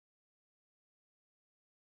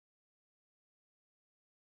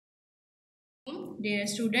Dear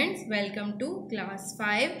students, welcome to class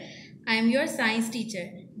 5. I am your science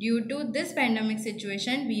teacher. Due to this pandemic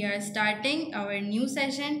situation, we are starting our new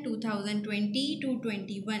session 2020 to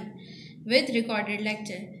 21 with recorded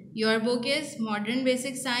lecture. Your book is Modern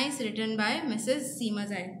Basic Science written by Mrs. Seema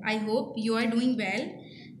Zaid. I hope you are doing well.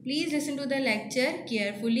 Please listen to the lecture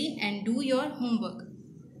carefully and do your homework.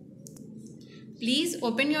 Please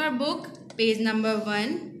open your book, page number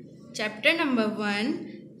 1, chapter number 1.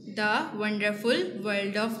 The Wonderful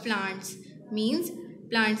World of Plants means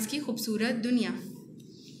plants की खूबसूरत दुनिया.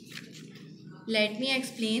 Let me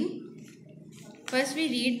explain. First we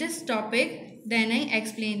read this topic, then I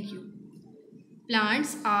explain you.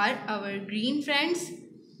 Plants are our green friends.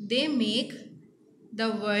 They make the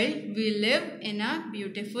world we live in a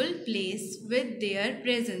beautiful place with their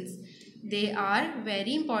presence. They are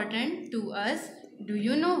very important to us. Do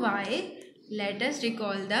you know why? Let us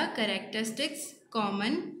recall the characteristics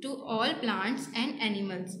common to all plants and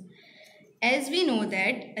animals. As we know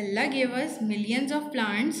that Allah gave us millions of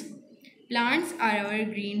plants. Plants are our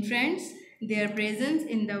green friends. Their presence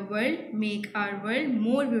in the world make our world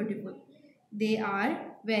more beautiful. They are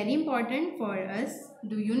very important for us.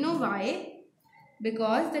 Do you know why?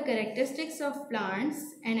 Because the characteristics of plants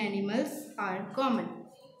and animals are common.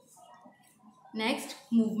 Next,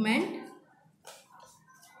 movement.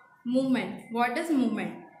 Movement. What is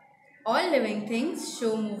movement? All living things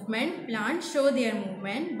show movement. Plants show their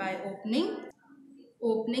movement by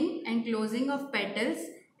opening and closing of petals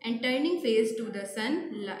and turning face to the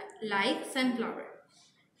sun like sunflower.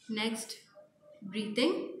 Next,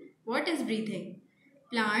 breathing. What is breathing?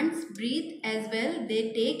 Plants breathe as well.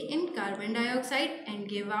 They take in carbon dioxide and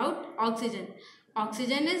give out oxygen.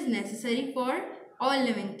 Oxygen is necessary for all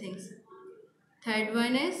living things. Third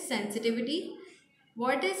one is sensitivity.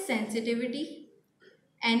 What is sensitivity?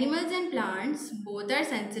 Animals and plants both are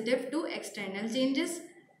sensitive to external changes.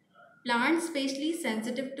 Plants especially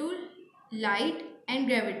sensitive to light and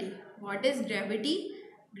gravity. What is gravity?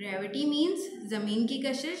 Gravity means ज़मीन की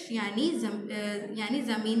कशिश यानी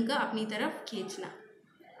ज़मीन का अपनी तरफ खींचना.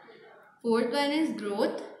 Fourth one is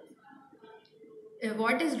growth.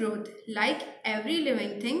 What is growth? Like every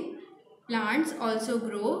living thing, plants also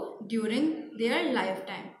grow during their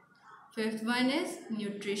lifetime. Fifth one is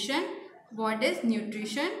nutrition. What is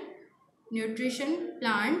nutrition? Nutrition,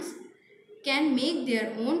 plants can make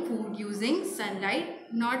their own food using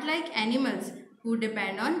sunlight, not like animals who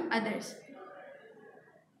depend on others.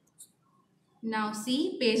 Now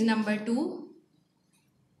see page number 2,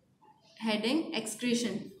 heading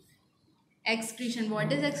excretion. Excretion.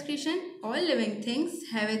 What is excretion? All living things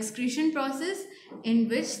have excretion process in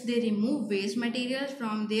which they remove waste materials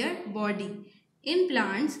from their body. In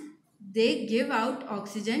plants, they give out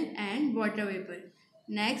oxygen and water vapor.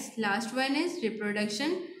 Next, last one is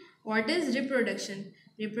reproduction. What is reproduction?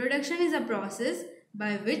 Reproduction is a process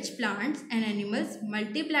by which plants and animals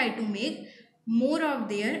multiply to make more of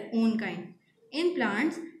their own kind. In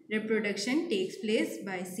plants, reproduction takes place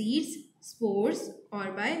by seeds, spores,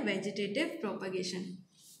 or by vegetative propagation.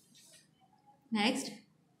 Next,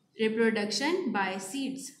 reproduction by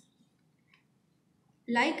seeds.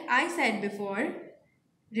 Like I said before,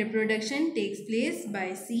 reproduction takes place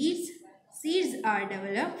by seeds. Seeds are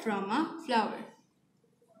developed from a flower.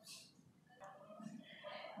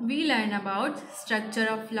 We learn about structure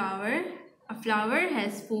of flower. A flower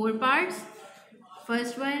has 4 parts.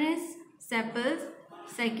 First one is sepals,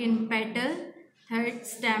 second petal, third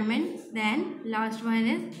stamen, then last one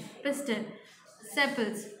is pistil.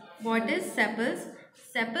 Sepals. What is sepals?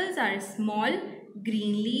 Sepals are small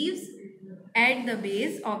green leaves at the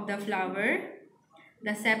base of the flower.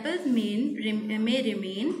 The sepals may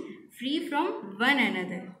remain free from one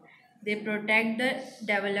another. They protect the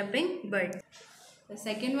developing bud. The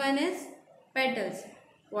second one is petals.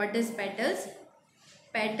 What is petals?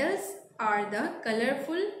 Petals are the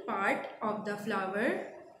colorful part of the flower.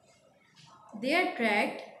 They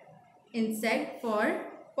attract insect for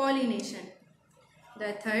pollination.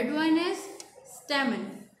 The third one is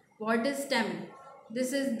stamen. What is stamen?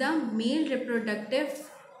 This is the male reproductive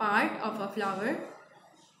part of a flower.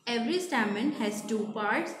 Every stamen has 2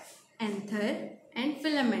 parts, anther and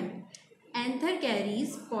filament. Anther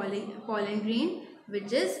carries pollen grain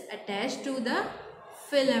which is attached to the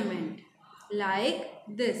filament like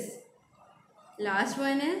this. Last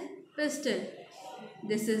one is pistil.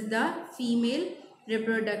 This is the female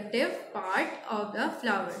reproductive part of the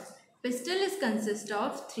flower. Pistil is consist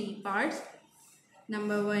of 3 parts.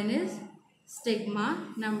 Number 1 is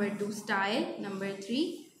stigma, number 2 style, number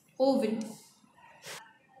 3 ovule.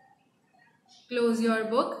 Close your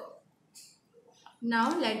book.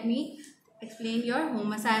 Now let me explain your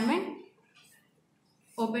home assignment.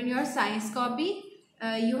 Open your science copy.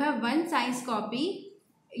 You have one science copy.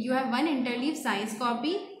 You have one interleave science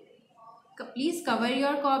copy. Please cover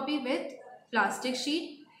your copy with plastic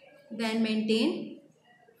sheet. Then maintain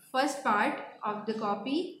first part of the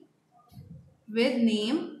copy with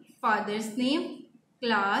name, father's name,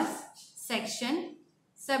 class, section,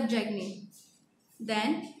 subject name.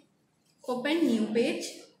 Then open new page.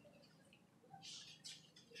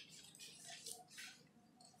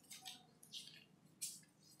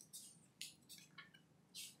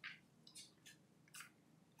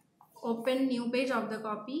 Open new page of the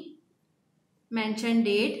copy. Mention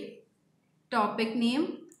date, topic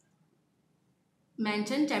name.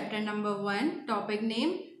 Mention chapter number 1, topic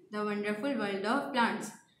name, The Wonderful World of Plants.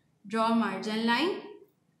 Draw margin line.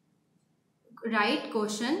 Write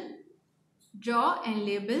question. Draw and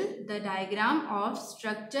label the diagram of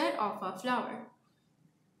structure of a flower.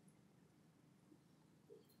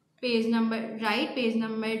 Write page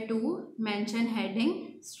number 2, mention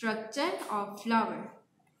heading, structure of flower.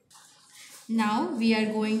 Now we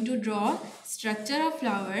are going to draw structure of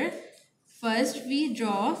flower. First we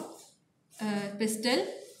draw pistil.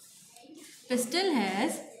 Pistil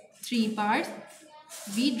has 3 parts.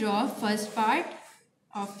 We draw first part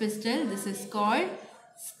of pistil. This is called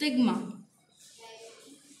stigma.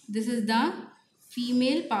 This is the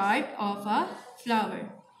female part of a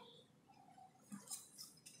flower.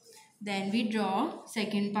 Then we draw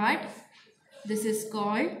second part. This is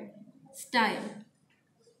called style.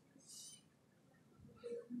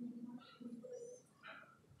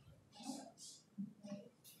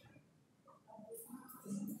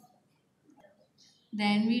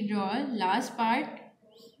 Then we draw last part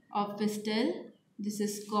of pistil. This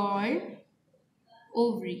is called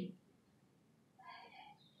ovary.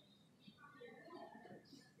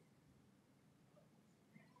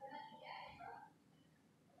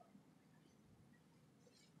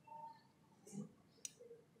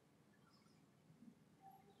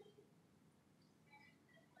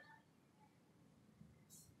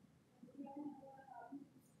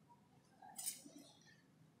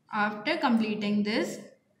 After completing this,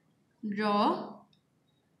 draw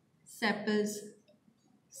sepals.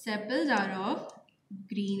 Sepals are of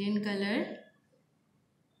green in color.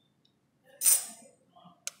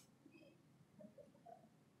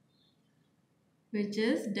 Which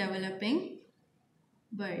is developing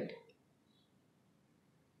bud.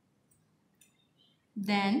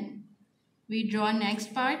 Then we draw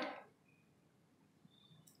next part.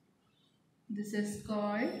 This is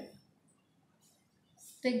called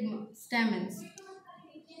stamens.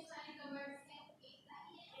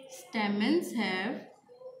 Stamens have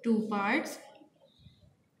 2 parts.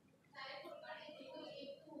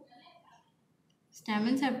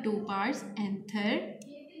 Stamens have 2 parts, anther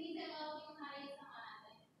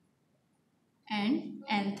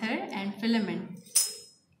and filament.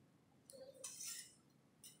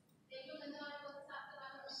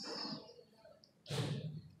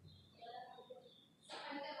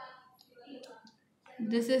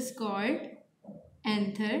 This is called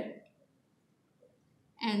anther.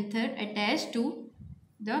 Anther attached to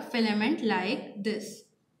the filament like this.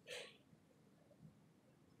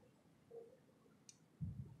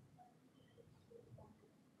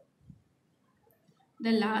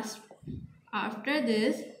 After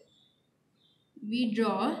this, we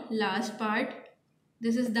draw last part.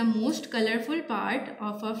 This is the most colorful part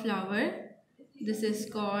of a flower. This is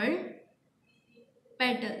called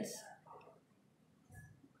petals.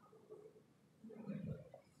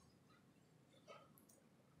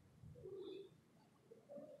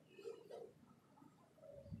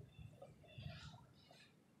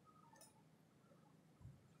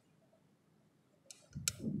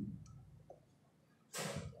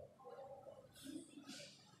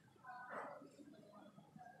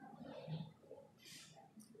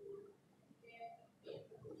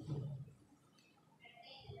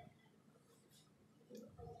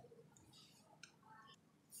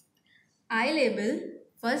 I label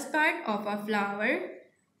first part of a flower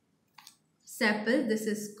sepal. This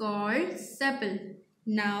is called sepal.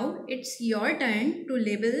 Now it's your turn to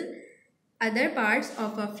label other parts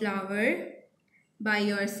of a flower by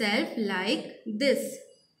yourself like this.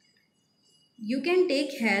 You can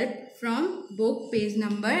take help from book page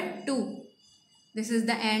number 2. This is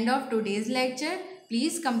the end of today's lecture.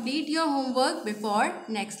 Please complete your homework before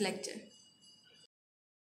next lecture.